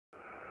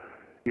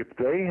If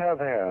they have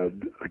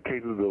had the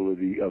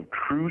capability of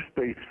true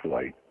space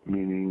flight,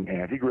 meaning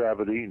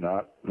anti-gravity,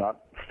 not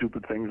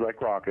stupid things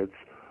like rockets,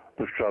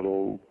 the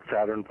shuttle,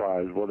 Saturn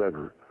V,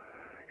 whatever,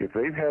 if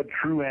they've had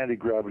true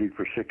anti-gravity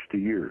for 60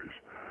 years,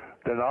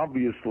 then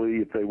obviously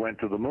if they went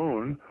to the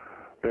moon,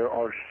 there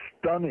are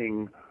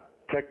stunning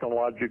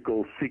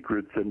technological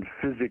secrets and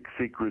physics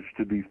secrets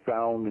to be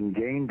found and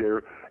gained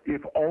there,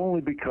 if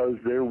only because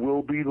there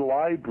will be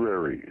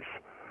libraries.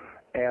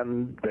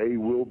 And they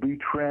will be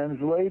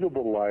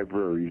translatable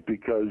libraries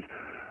because,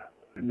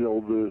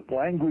 the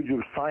language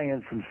of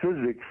science and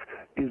physics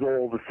is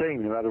all the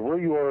same. No matter where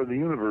you are in the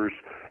universe,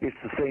 it's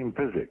the same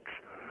physics.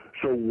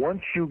 So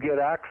once you get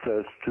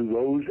access to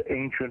those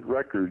ancient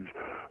records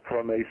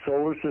from a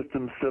solar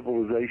system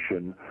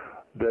civilization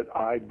that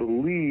I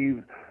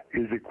believe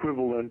is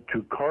equivalent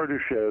to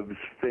Kardashev's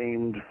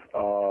famed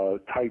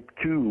Type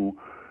 2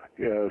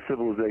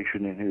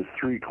 civilization in his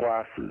 3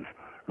 classes.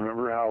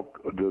 Remember how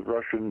the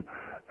Russian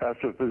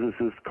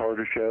astrophysicist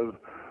Kardashev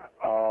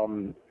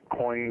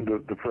coined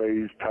the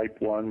phrase Type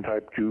 1,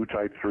 Type 2,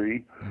 Type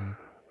 3?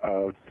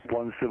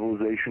 One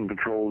civilization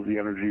controls the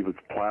energy of its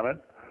planet.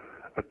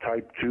 A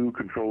Type 2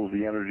 controls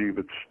the energy of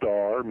its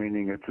star,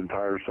 meaning its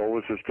entire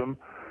solar system.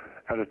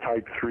 And a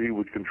Type 3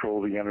 would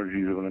control the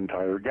energies of an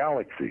entire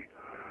galaxy.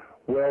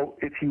 Well,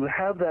 if you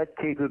have that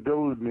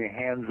capability in the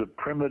hands of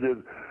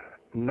primitive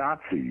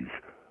Nazis,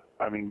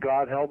 I mean,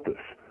 God help us.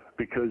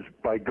 Because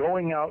by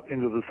going out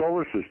into the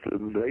solar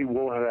system, they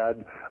will have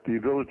had the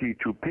ability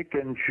to pick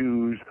and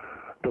choose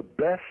the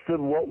best of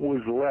what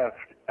was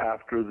left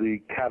after the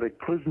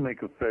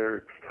cataclysmic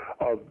affairs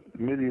of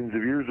millions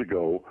of years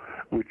ago,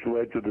 which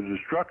led to the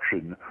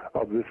destruction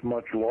of this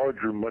much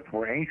larger, much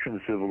more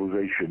ancient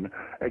civilization,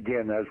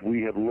 again, as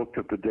we have looked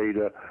at the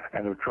data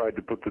and have tried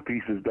to put the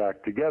pieces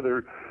back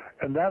together.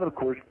 And that, of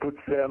course, puts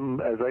them,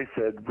 as I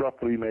said,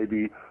 roughly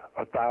maybe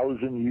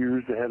 1,000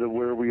 years ahead of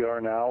where we are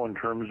now in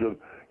terms of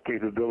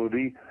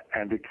capability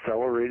and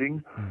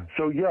accelerating.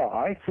 So yeah,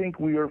 I think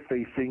we are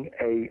facing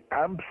a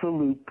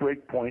absolute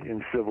breakpoint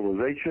in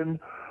civilization.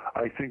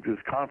 I think this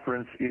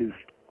conference is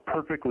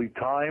perfectly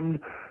timed.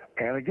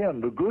 And again,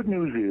 the good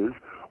news is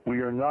we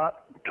are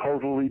not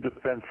totally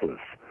defenseless,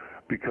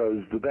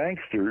 because the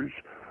banksters,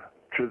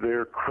 to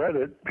their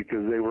credit,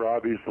 because they were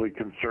obviously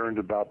concerned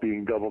about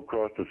being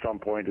double-crossed at some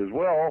point as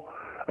well,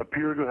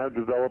 appear to have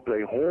developed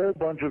a whole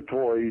bunch of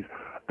toys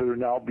that are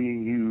now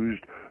being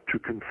used to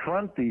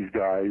confront these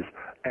guys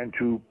and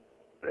to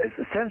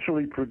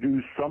essentially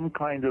produce some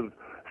kind of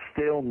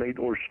stalemate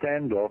or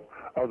standoff.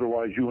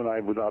 Otherwise, you and I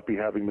would not be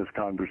having this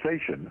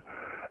conversation.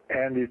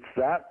 And it's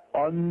that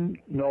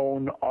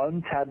unknown,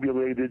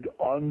 untabulated,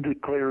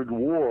 undeclared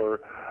war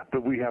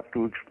that we have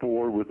to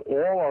explore with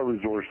all our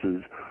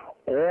resources,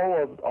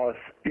 all of us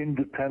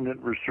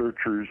independent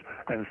researchers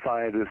and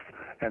scientists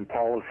and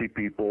policy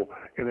people,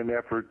 in an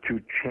effort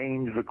to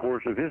change the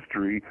course of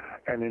history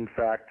and, in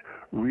fact,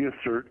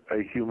 reassert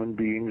a human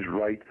being's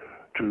right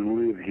to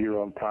live here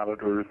on planet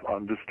Earth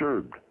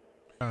undisturbed.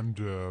 And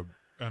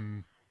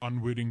an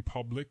unwitting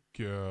public,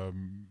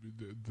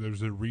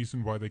 there's a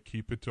reason why they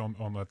keep it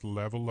on that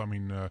level. I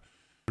mean,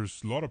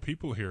 there's a lot of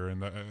people here,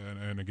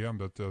 and again,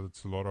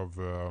 that's a lot of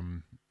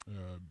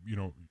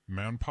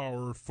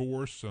manpower,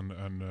 force,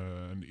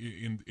 and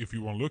if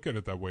you want to look at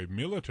it that way,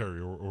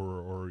 military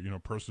or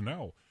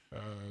personnel.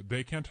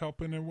 They can't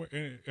help in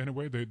any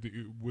way.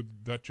 Would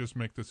that just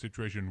make the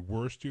situation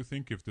worse, do you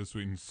think, if this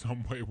in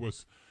some way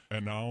was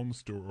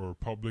announced or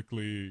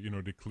publicly,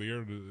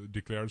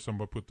 declared?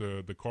 Somebody put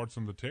the cards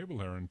on the table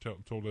here and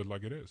told it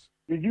like it is.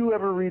 Did you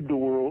ever read the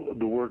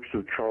works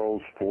of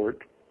Charles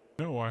Fort?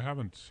 No, I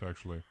haven't,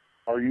 actually.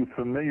 Are you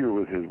familiar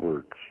with his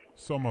works?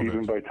 Some of it.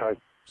 Even by type?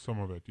 Some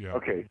of it, yeah.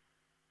 Okay.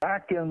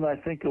 Back in, I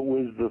think it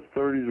was the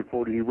 30s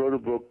or 40s, he wrote a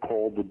book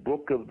called The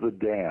Book of the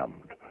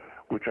Damned,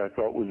 which I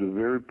thought was a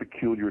very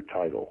peculiar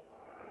title.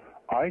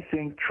 I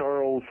think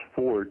Charles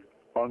Fort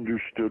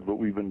understood what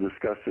we've been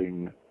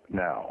discussing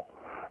now,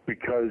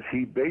 because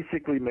he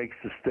basically makes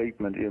the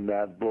statement in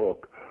that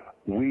book,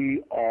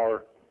 we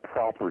are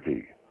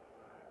property.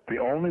 The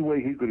only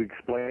way he could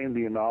explain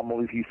the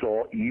anomalies he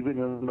saw, even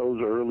in those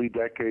early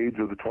decades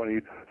of the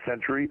 20th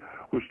century,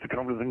 was to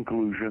come to the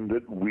conclusion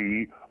that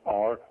we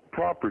are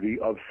property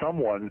of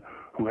someone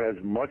who has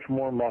much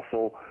more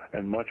muscle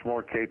and much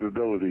more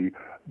capability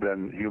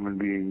than human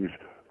beings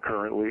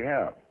currently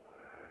have.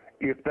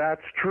 If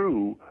that's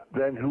true,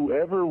 then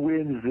whoever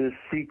wins this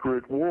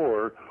secret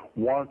war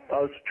wants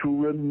us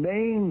to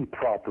remain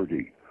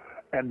property.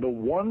 And the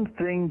one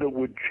thing that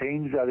would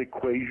change that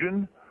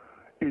equation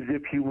is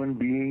if human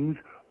beings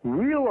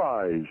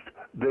realized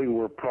they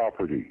were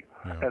property.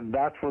 Yeah. And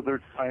that's what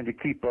they're trying to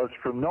keep us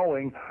from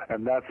knowing,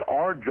 and that's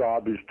our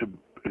job, is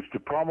to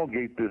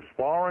promulgate this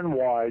far and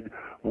wide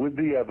with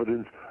the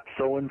evidence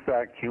so in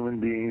fact human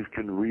beings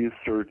can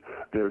reassert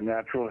their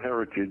natural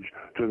heritage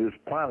to this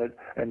planet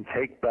and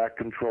take back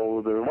control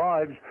of their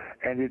lives.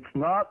 And it's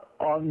not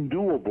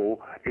undoable,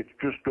 it's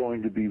just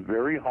going to be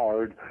very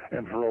hard,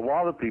 and for a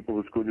lot of people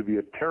it's going to be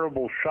a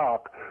terrible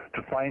shock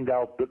to find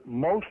out that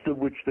most of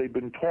which they've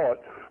been taught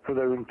for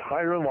their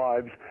entire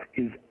lives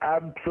is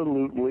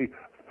absolutely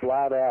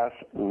flat-ass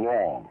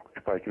wrong,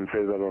 if I can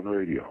say that on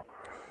radio.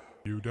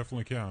 You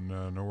definitely can.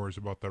 No worries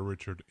about that,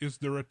 Richard. Is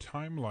there a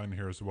timeline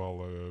here as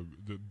well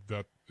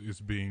that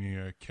is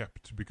being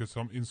kept? Because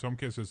in some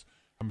cases,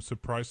 I'm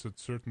surprised that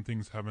certain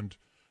things haven't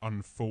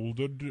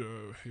unfolded,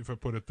 if I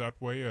put it that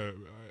way.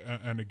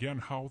 And again,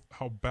 how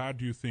bad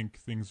do you think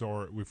things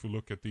are if we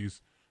look at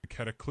these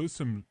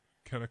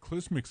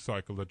cataclysmic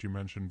cycle that you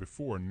mentioned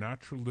before,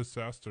 natural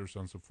disasters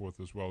and so forth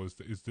as well?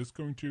 Is this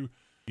going to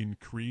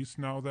increase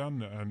now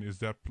then, and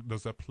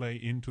does that play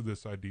into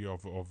this idea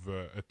of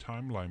a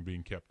timeline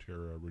being kept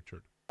here,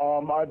 Richard?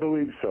 I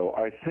believe so.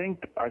 I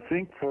think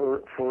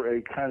for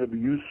a kind of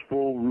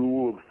useful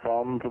rule of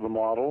thumb for the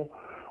model,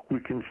 we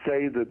can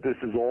say that this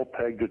is all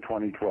pegged to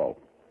 2012.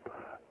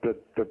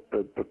 That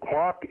the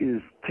clock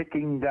is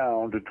ticking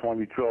down to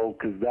 2012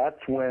 because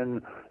that's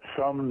when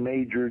some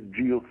major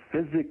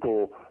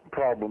geophysical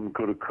problem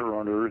could occur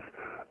on Earth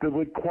that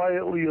would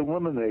quietly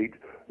eliminate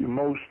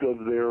most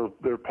of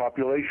their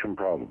population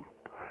problem.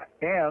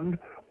 And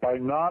by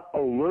not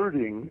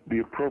alerting the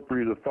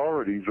appropriate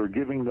authorities or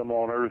giving them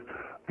on Earth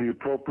the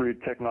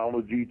appropriate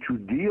technology to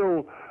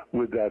deal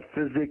with that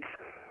physics,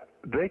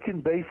 they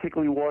can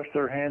basically wash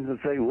their hands and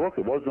say, look,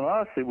 it wasn't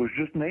us, it was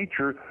just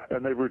nature,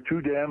 and they were too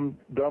damn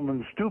dumb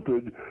and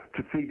stupid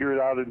to figure it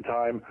out in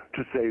time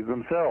to save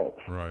themselves.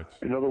 Right.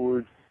 In other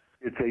words,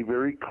 it's a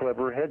very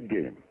clever head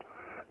game.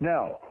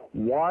 Now,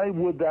 why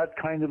would that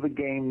kind of a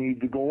game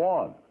need to go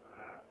on?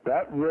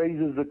 That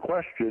raises the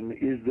question,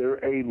 is there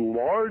a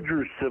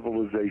larger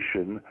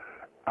civilization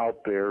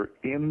out there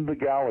in the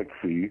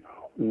galaxy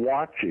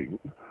watching,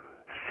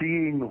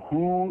 seeing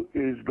who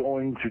is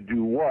going to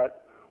do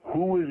what,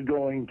 who is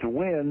going to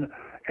win,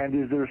 and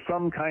is there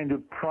some kind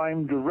of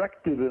prime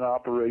directive in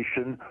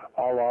operation,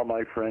 a la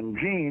my friend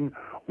Gene,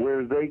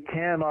 where they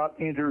cannot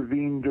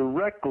intervene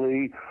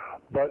directly,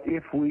 but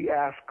if we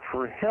ask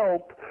for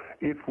help,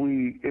 if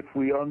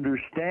we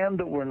understand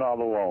that we're not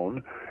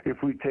alone,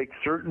 if we take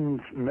certain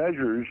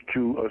measures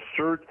to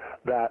assert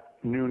that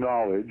new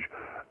knowledge,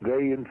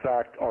 they in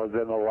fact are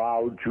then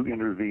allowed to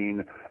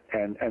intervene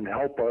and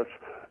help us,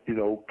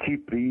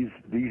 keep these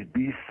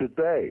beasts at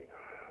bay.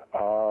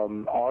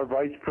 Our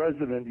vice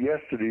president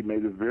yesterday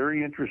made a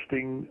very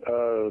interesting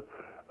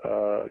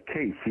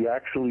case. He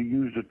actually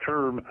used a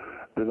term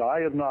that I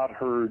have not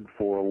heard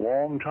for a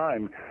long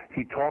time.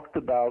 He talked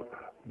about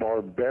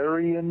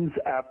barbarians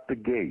at the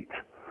gate,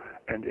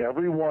 and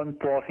everyone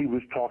thought he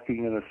was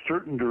talking in a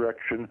certain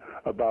direction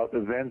about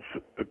events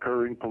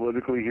occurring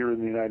politically here in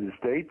the United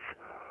States.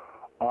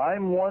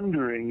 I'm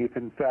wondering if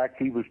in fact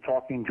he was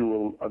talking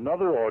to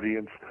another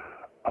audience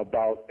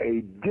about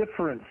a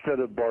different set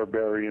of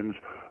barbarians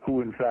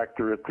who in fact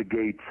are at the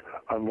gates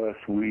unless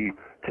we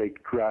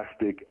take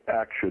drastic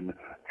action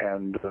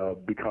and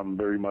become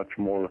very much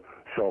more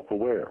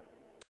self-aware.